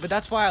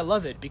 That's why I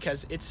love it,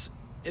 because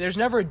there's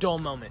never a dull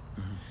moment.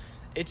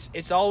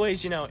 It's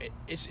always,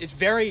 it's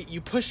very,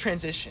 you push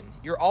transition.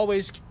 You're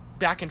always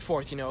back and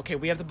forth. Okay,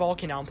 we have the ball.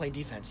 Okay, now I'm playing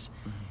defense,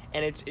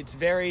 and it's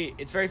very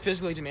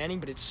physically demanding,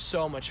 but it's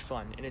so much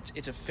fun, and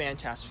it's a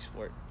fantastic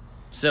sport.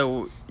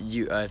 So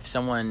if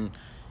someone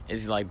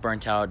is like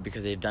burnt out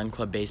because they've done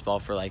club baseball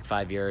for like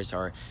 5 years,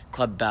 or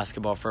club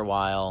basketball for a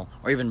while,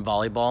 or even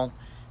volleyball,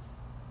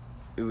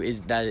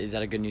 is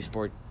that a good new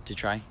sport to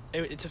try?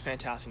 It's a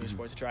fantastic new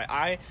sport to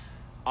try.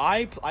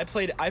 I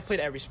played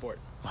every sport.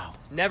 Wow.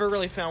 Never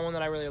really found one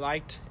that I really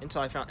liked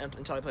until I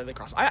played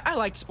lacrosse. I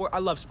like sport. I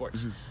love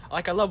sports.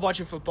 I love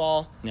watching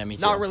football. Yeah, me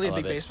too. Not really a I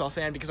big love it. baseball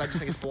fan, because I just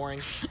think it's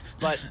boring.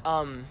 But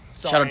sorry.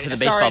 Shout out to the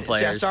baseball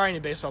players. Yeah, sorry to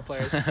baseball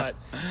players. But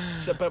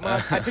when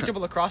I picked up a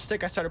lacrosse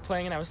stick, I started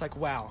playing, and I was like,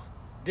 wow,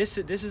 this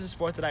is a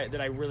sport that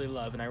I really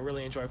love and I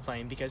really enjoy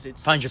playing, because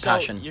it's find your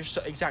passion.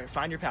 Exactly,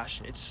 find your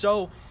passion. It's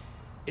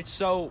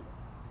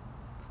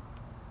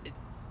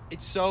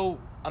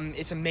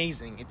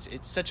amazing.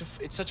 It's such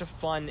a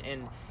fun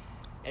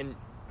and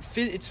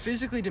it's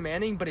physically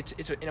demanding, but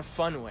it's in a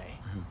fun way.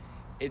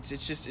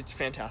 It's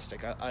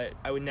fantastic.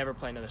 I would never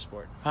play another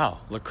sport. Wow,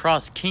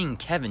 lacrosse king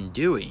Kevin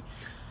Dewey.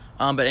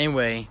 But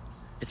anyway,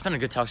 it's been a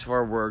good talk so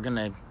far. We're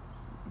gonna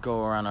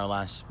go around our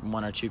last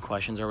 1 or 2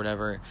 questions or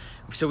whatever.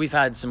 So we've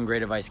had some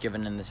great advice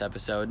given in this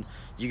episode.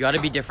 You got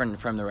to be different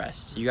from the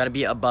rest. You got to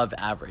be above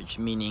average,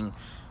 meaning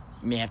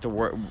you may have to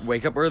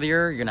wake up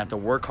earlier. You're gonna have to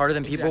work harder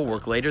than people,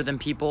 work later than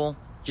people.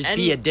 Just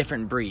be a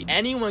different breed.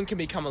 Anyone can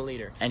become a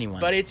leader. Anyone.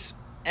 But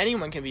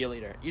anyone can be a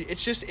leader.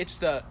 It's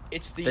the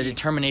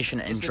determination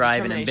and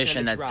drive and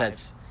ambition that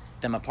sets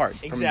them apart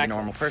from the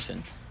normal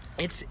person.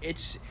 It's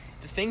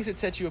the things that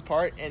set you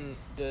apart, and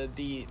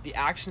the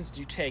actions that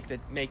you take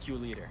that make you a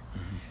leader.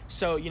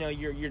 So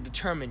you're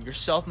determined. You're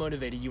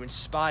self-motivated. You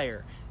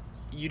inspire.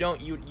 You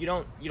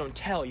don't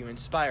tell. You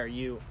inspire.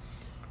 You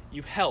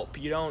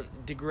help. You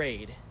don't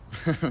degrade.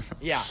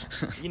 Yeah,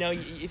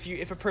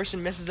 if a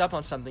person messes up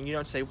on something, you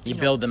don't say you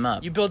build them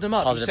up. You build them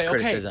up. Positive you say,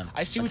 criticism. Okay,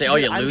 I see I'd what say, you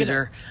did. you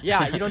loser.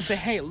 Yeah, you don't say,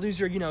 hey,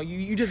 loser.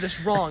 You did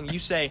this wrong. You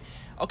say,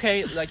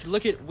 okay, like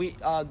look at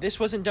this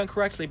wasn't done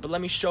correctly, but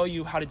let me show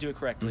you how to do it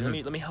correctly.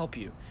 Let me help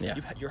you. Yeah.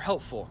 You're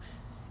helpful,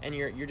 and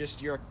you're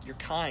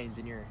kind,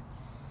 and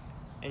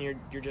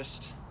you're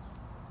just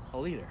a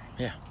leader.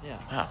 Yeah. Yeah.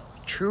 Wow.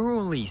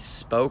 Truly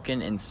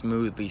spoken and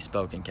smoothly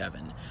spoken,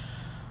 Kevin.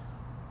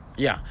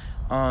 Yeah.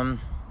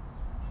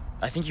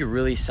 I think you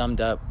really summed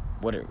up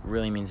what it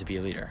really means to be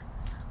a leader.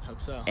 I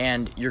hope so.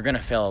 And you're going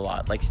to fail a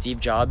lot. Like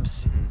Steve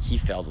Jobs, he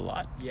failed a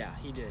lot. Yeah,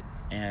 he did.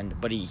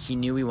 But he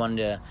knew he wanted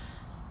to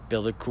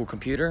build a cool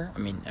computer. I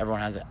mean,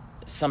 everyone has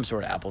some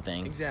sort of Apple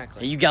thing.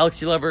 Exactly. You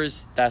Galaxy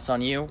lovers, that's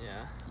on you.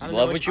 Yeah. I don't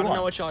know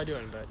what y'all are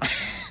doing, but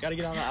got to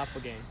get on the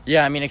Apple game.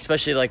 Yeah, I mean,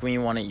 especially like when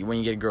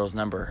you get a girl's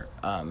number,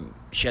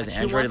 she has an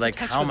Android. Like,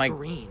 how am I?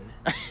 Green.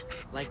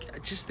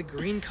 Like just the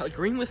green color.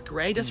 Green with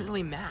gray doesn't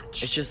really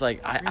match. It's just like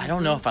I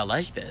don't know if I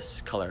like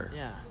this color.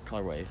 Yeah.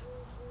 Color wave.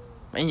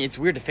 I mean, it's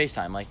weird to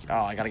FaceTime. Like,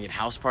 oh, I gotta get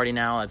house party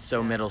now. That's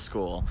so middle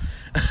school.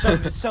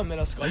 It's so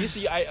middle school.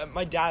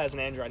 My dad has an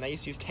Android, and I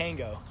used to use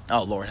Tango.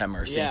 Oh Lord, have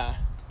mercy. Yeah.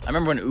 I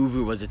remember when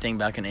Uvu was a thing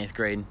back in 8th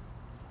grade.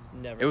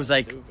 Never. It was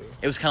like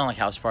it was kind of like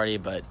house party,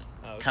 but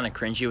kind of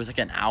cringy. It was like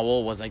an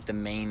owl was like the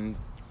main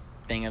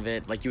thing of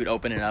it. Like you would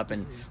open it up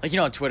and like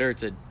on Twitter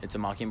it's a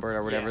mockingbird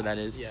or whatever that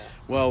is. Yeah.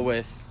 Well,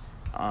 with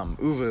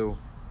Uvu,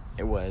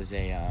 it was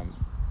an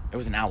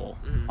owl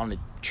on a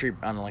tree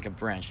on like a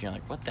branch. And you're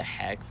like, what the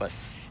heck? But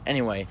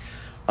anyway,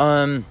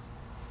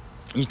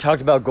 you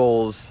talked about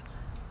goals.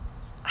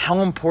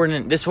 How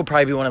important? This will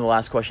probably be one of the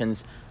last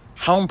questions.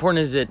 How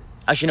important is it?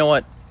 Actually, you know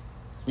what?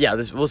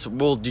 Yeah,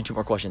 we'll do 2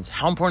 more questions.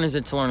 How important is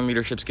it to learn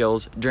leadership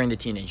skills during the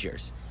teenage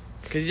years?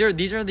 Because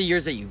these are the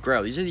years that you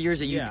grow. These are the years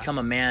that you become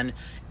a man,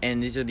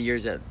 and these are the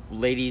years that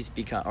ladies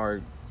become,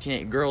 or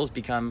teenage girls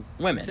become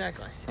women.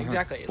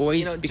 Exactly.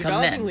 Boys become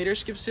men. Developing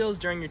leadership skills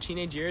during your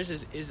teenage years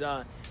is it's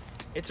not.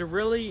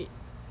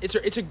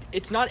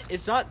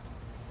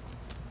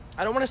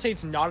 I don't want to say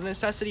it's not a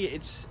necessity.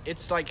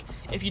 It's like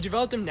if you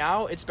develop them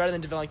now, it's better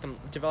than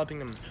developing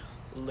them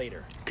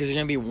later. Because you're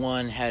gonna be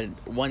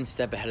one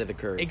step ahead of the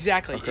curve.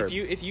 Exactly.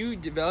 If you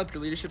develop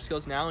your leadership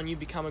skills now and you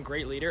become a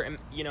great leader, and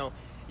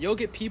you'll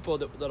get people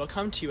that'll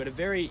come to you at a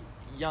very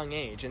young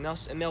age, and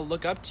they'll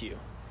look up to you.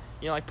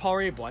 Like Paul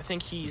Rabel. I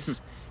think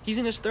he's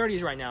in his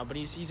 30s right now, but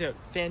he's a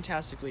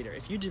fantastic leader.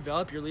 If you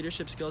develop your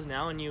leadership skills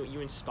now and you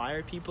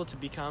inspire people to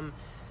become,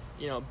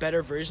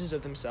 better versions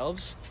of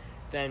themselves,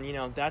 then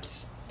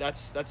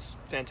that's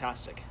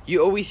fantastic.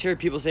 You always hear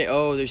people say,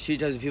 "Oh, there's 2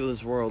 types of people in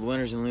this world: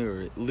 winners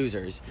and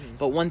losers."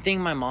 But one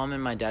thing my mom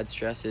and my dad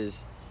stress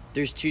is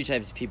there's 2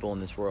 types of people in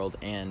this world,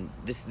 and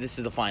this is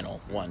the final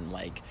one.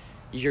 Like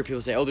you hear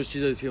people say, "Oh, there's 2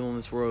 types of people in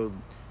this world: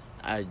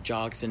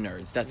 jocks and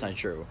nerds. That's not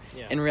true.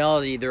 Yeah. In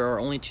reality, there are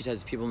only two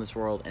types of people in this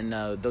world, and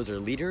those are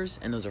leaders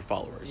and those are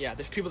followers. Yeah,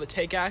 there's people that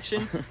take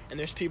action, and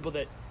there's people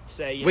that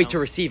say, wait to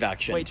receive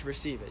action. Wait to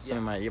receive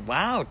it.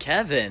 Wow,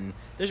 Kevin.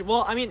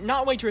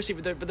 Not wait to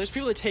receive it, but there's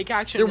people that take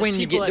action. They're waiting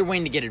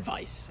to get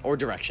advice or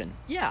direction.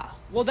 Yeah.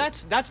 Well,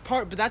 that's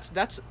part, but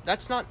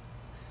that's not.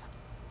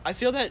 I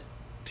feel that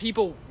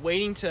people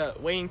waiting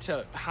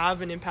to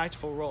have an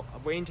impactful role,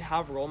 waiting to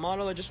have a role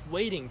model, are just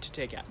waiting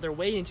to they're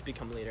waiting to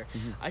become a leader.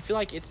 Mm-hmm. I feel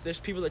like there's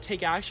people that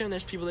take action, and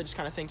there's people that just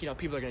kind of think,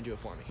 people are going to do it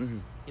for me. Mm-hmm.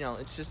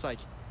 It's just like,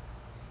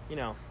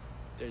 people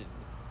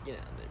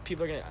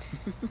are going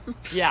to,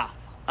 yeah.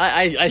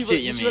 I see what you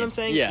mean. You see what I'm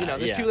saying? Yeah,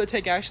 there's people that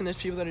take action, there's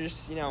people that are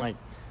just, like,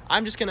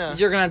 I'm just going to...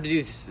 You're going to have to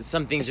do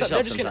some things yourself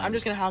I'm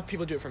just going to have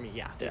people do it for me,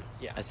 yeah.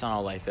 That's not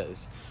all life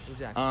is.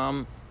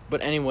 Exactly.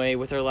 But anyway,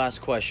 with our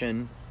last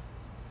question...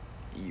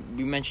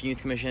 We mentioned Youth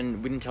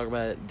Commission. We didn't talk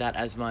about that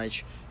as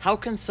much. How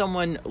can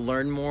someone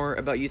learn more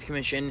about Youth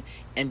Commission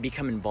and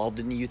become involved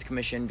in the Youth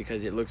Commission?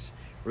 Because it looks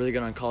really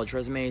good on college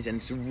resumes, and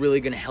it's really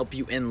going to help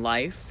you in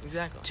life.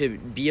 Exactly. To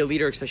be a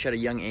leader, especially at a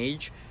young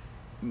age.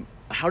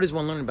 How does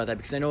one learn about that?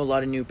 Because I know a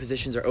lot of new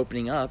positions are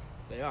opening up.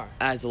 They are.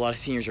 As a lot of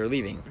seniors are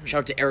leaving. Mm-hmm. Shout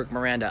out to Eric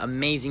Miranda.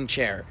 Amazing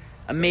chair,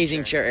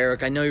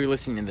 Eric. I know you're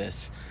listening to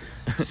this.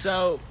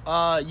 So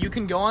you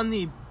can go on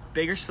the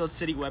Bakersfield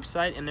City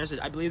website, and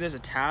I believe there's a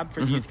tab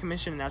for the Youth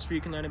Commission, and that's where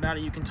you can learn about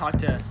it. You can talk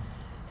to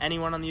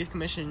anyone on the Youth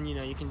Commission.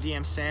 You can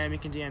DM Sam, you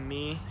can DM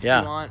me if you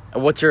want.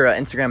 What's your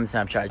Instagram and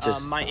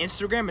Snapchat? My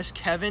Instagram is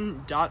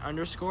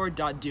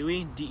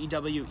Kevin._.Dewey,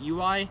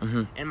 DEWEY,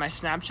 and my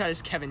Snapchat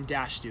is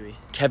Kevin-Dewey.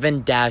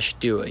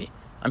 Kevin-Dewey.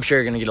 I'm sure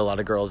you're going to get a lot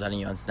of girls adding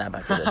you on Snap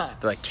after this.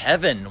 They're like,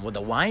 Kevin, with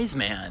the wise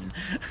man.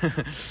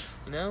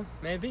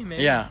 Maybe.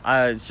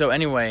 Yeah, so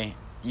anyway...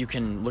 You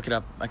can look it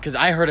up, because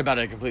I heard about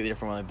it a completely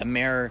different way. Like, the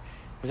mayor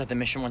was at the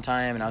mission one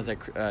time, and I was like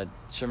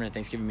serving a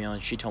Thanksgiving meal,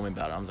 and she told me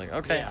about it. I was like,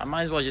 okay, I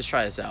might as well just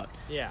try this out.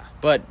 Yeah.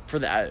 But for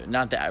the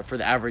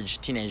average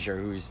teenager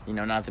who's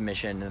not at the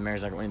mission, and the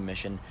mayor's not going to the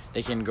mission,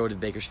 they can go to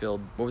the Bakersfield.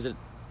 What was it?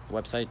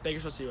 Website?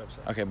 Bakersfield City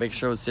website. Okay,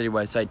 Bakersfield City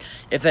website.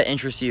 If that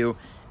interests you,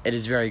 it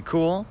is very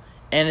cool.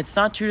 And it's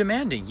not too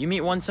demanding. You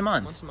meet once a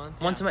month.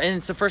 And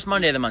it's the first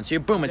Monday of the month. So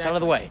it's out of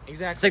the way.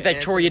 Exactly. It's like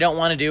that chore you don't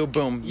want to do.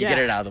 Boom, you get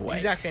it out of the way.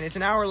 Exactly. And it's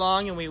an hour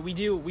long, and we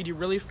do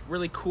really,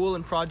 really cool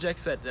and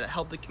projects that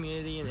help the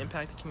community and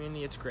impact the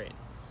community. It's great.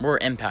 We're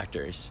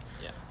impactors.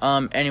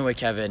 Yeah. Anyway,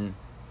 Kevin,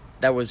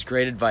 that was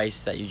great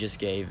advice that you just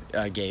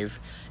gave.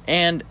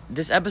 And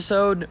this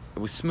episode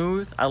was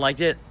smooth. I liked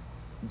it.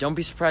 Don't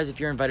be surprised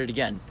if you're invited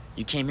again.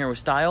 You came here with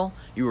style.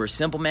 You were a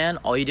simple man.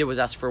 All you did was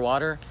ask for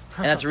water.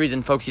 And that's the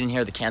reason, folks, you didn't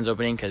hear the cans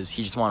opening, because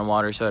he just wanted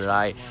water, so did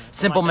I.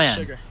 Simple man.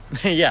 Sugar.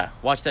 Yeah,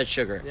 watch that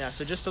sugar. Yeah,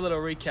 so just a little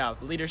recap.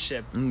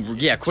 Leadership.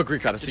 Yeah, quick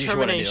recap. That's usually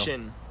what I do.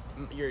 Determination.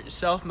 You're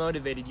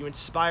self-motivated. You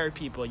inspire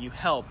people. You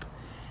help.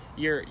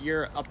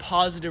 You're a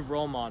positive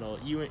role model.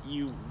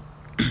 You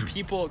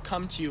people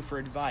come to you for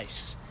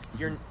advice.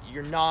 You're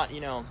not,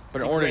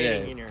 But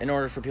in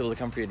order for people to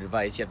come for your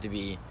advice, you have to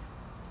be...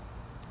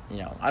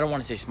 I don't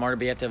want to say smarter,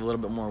 but you have to have a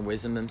little bit more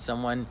wisdom than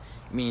someone,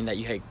 meaning that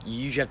you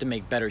usually have to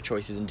make better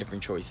choices and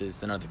different choices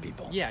than other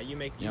people. Yeah, you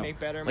make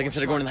better. Like,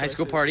 instead of going to the high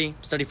school party,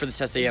 study for the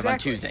test that you have on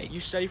Tuesday. You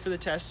study for the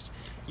test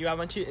you have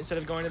on Tuesday. Instead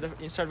of going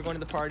to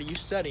the party, you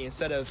study.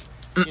 Instead of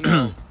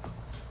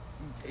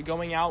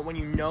going out when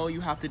you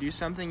have to do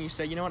something, you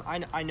say, you know what,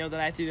 I know that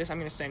I have to do this. I'm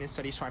going to stand and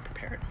study so I'm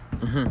prepared.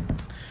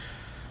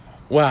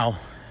 Wow,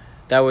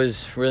 that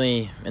was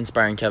really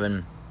inspiring,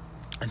 Kevin.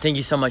 Thank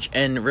you so much.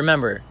 And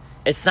remember,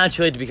 it's not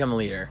too late to become a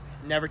leader.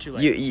 Never too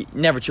late.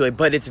 Never too late,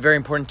 but it's very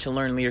important to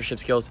learn leadership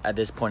skills at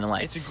this point in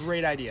life. It's a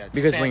great idea.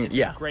 It's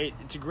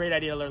a great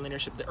idea to learn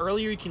leadership. The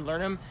earlier you can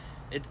learn them,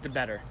 the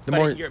better.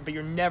 But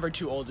you're never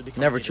too old to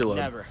become a leader. Never too old.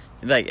 Never.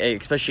 Like,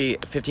 especially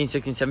 15,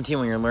 16, 17,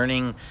 when you're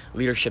learning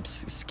leadership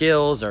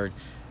skills or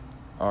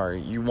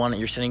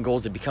you're setting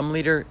goals to become a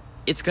leader,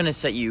 it's going to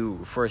set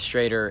you for a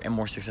straighter and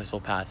more successful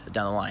path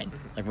down the line.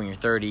 Like when you're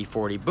 30,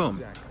 40, boom.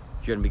 Exactly.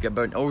 You're going to be good.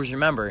 But always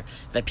remember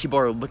that people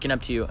are looking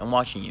up to you and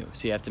watching you.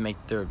 So you have to make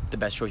the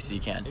best choices you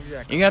can. Exactly.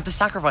 You're going to have to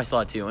sacrifice a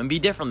lot too and be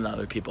different than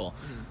other people.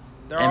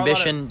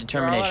 Ambition, determination.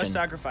 There are a lot of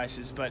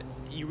sacrifices, but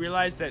you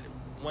realize that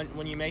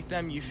when you make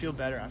them, you feel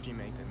better after you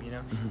make them,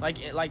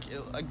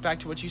 Like back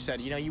to what you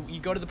said, you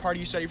go to the party,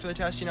 you study for the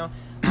test,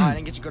 I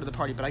didn't get to go to the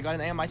party, but I got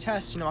an A on my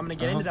test, I'm going to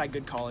get into that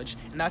good college,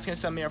 and that's going to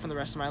set me up for the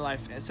rest of my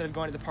life. Instead of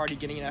going to the party,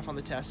 getting an F on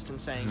the test and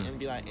saying,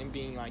 and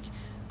being like,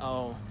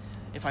 oh,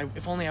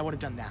 if only I would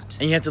have done that.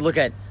 And you have to look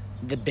at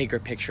the bigger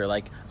picture.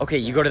 Like, okay,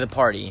 you go to the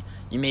party,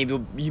 you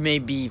may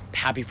be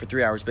happy for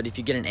 3 hours, but if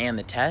you get an A on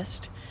the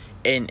test,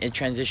 and it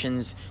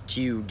transitions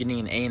to you getting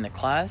an A in the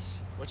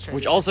class,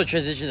 which also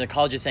transitions to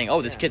college saying,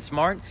 oh, this kid's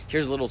smart,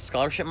 here's a little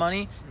scholarship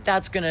money,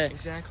 that's going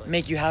to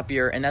make you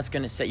happier, and that's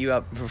going to set you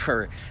up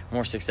for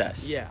more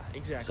success. Yeah,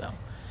 exactly. So,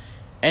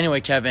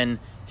 anyway, Kevin,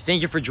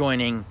 thank you for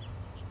joining.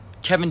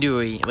 Kevin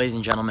Dewey, ladies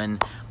and gentlemen.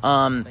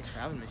 Thanks for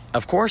having me.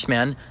 Of course,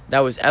 man. That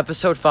was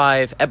episode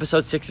 5.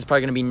 Episode 6 is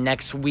probably going to be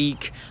next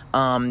week.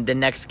 The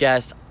next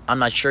guest, I'm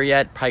not sure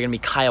yet. Probably going to be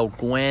Kyle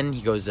Gwynn.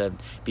 He goes to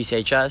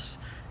BCHS.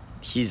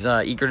 He's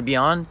eager to be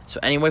on. So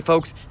anyway,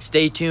 folks,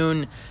 stay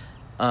tuned.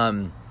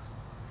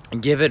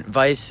 Give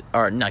advice,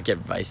 or not give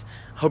advice.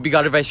 Hope you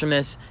got advice from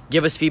this.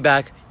 Give us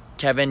feedback.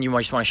 Kevin, you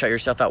just want to shout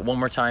yourself out one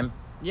more time?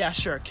 Yeah,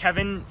 sure.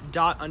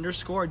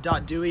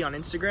 Kevin._.Dewey on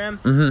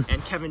Instagram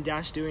and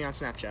Kevin-Dewey on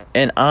Snapchat.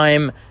 And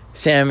I'm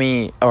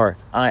Sammy, on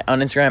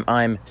Instagram,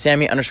 I'm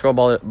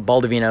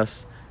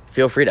Sammy_Baldavinos.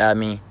 Feel free to add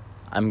me.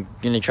 I'm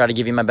going to try to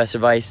give you my best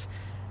advice.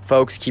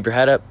 Folks, keep your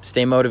head up,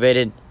 stay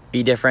motivated,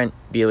 be different,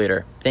 be a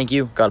leader. Thank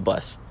you. God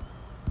bless.